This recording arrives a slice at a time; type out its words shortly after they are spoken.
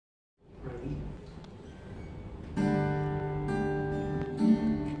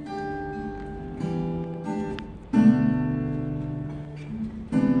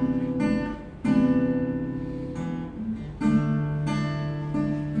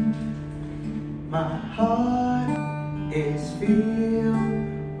My heart is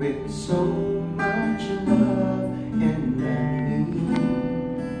filled with so much love and I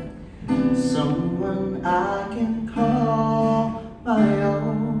need someone I can call my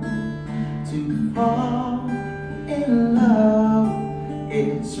own to fall in love.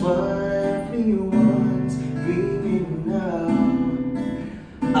 It's what everyone's dreaming of.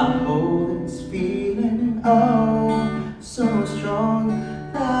 I hold this feeling, oh, so strong.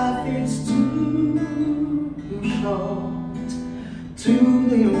 Life is too short to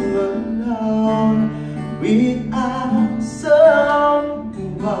live alone without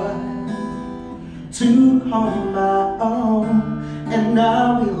someone to call my own. And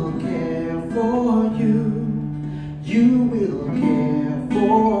I will care for you, you will care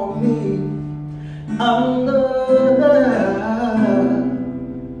for me. Our love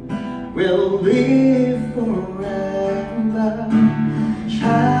will live forever.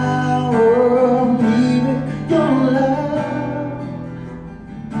 Shower me with your love.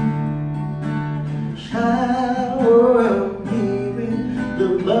 Shower me with the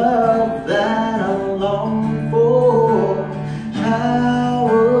love that I long for.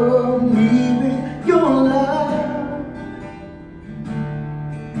 Shower me with your love.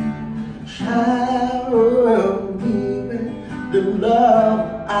 Shower me with the love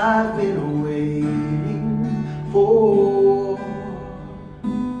I've been waiting for.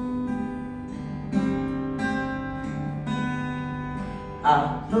 I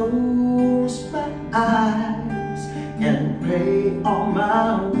close my eyes and pray all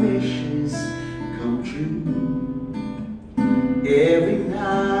my wishes come true. Every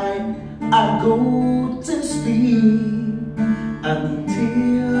night I go to sleep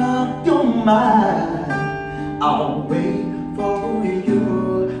until you're mine. I'll wait for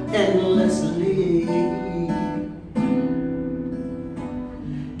you endlessly.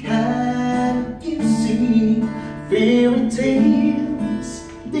 Can't you see fairy tales,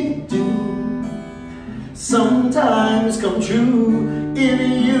 they do sometimes come true if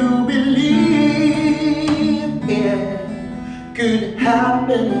you believe it could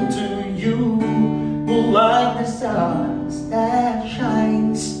happen to you. Like the stars that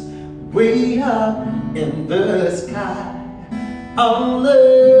shines way up in the sky, our love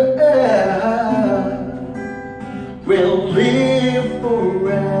will live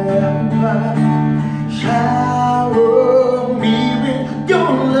forever. Shower me with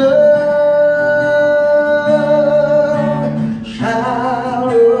your love.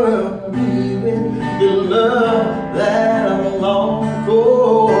 Shower me with the love that I long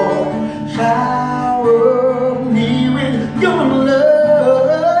for. Shower me with your love.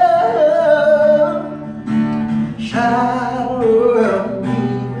 Shower me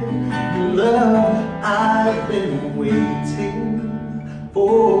with the love I've been waiting for.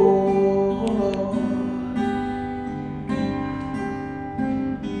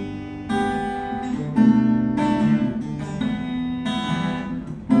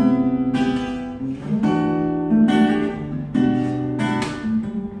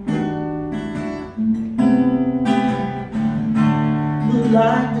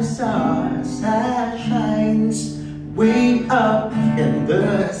 Like the stars that shines way up in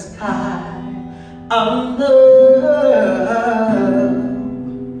the sky, our love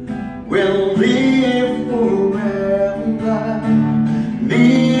will live forever,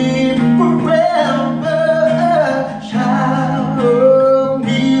 live forever. Shower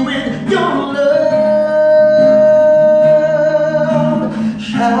me with your love.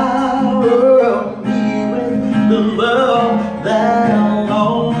 Shower me with the love that I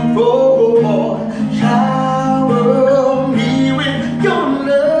long for. Shower me with your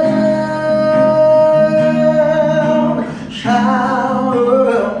love.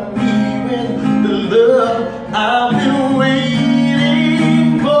 Shower me with the love I've been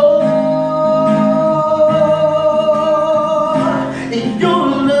waiting for. In your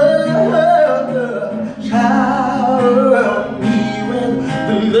love, shower me with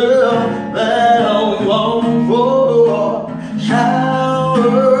the love that I long for.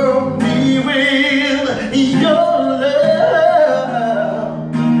 Shower me with your love.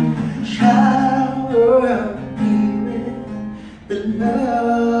 Shower me with the love